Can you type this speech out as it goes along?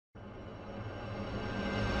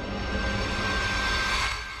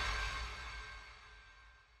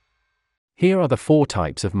Here are the 4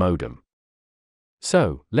 types of modem.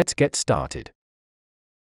 So, let's get started.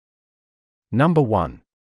 Number 1.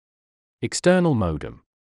 External modem.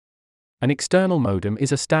 An external modem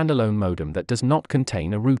is a standalone modem that does not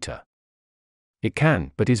contain a router. It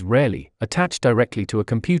can, but is rarely, attached directly to a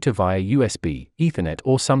computer via USB, Ethernet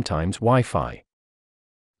or sometimes Wi-Fi.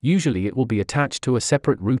 Usually it will be attached to a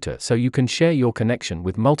separate router so you can share your connection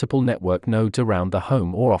with multiple network nodes around the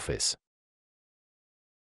home or office.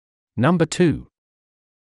 Number 2.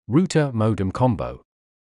 Router-modem combo.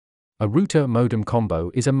 A router-modem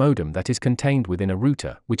combo is a modem that is contained within a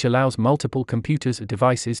router, which allows multiple computers or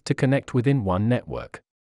devices to connect within one network.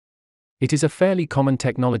 It is a fairly common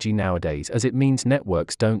technology nowadays as it means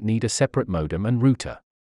networks don't need a separate modem and router.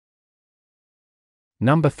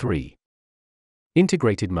 Number 3.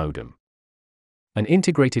 Integrated modem. An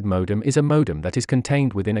integrated modem is a modem that is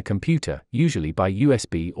contained within a computer, usually by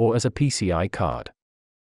USB or as a PCI card.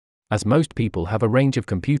 As most people have a range of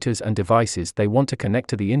computers and devices they want to connect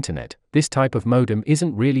to the internet, this type of modem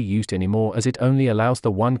isn't really used anymore as it only allows the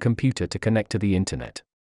one computer to connect to the internet.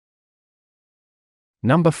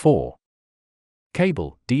 Number 4.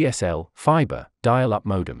 Cable, DSL, fiber, dial-up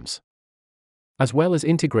modems. As well as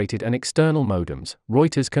integrated and external modems,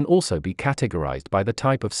 routers can also be categorized by the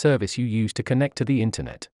type of service you use to connect to the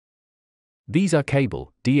internet. These are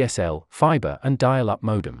cable, DSL, fiber, and dial-up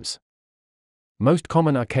modems. Most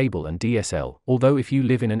common are cable and DSL, although if you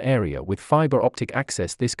live in an area with fiber optic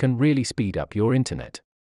access, this can really speed up your internet.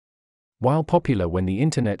 While popular when the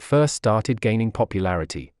internet first started gaining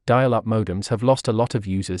popularity, dial-up modems have lost a lot of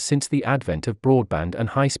users since the advent of broadband and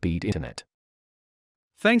high-speed internet.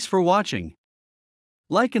 Thanks for watching.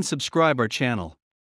 Like and subscribe our channel.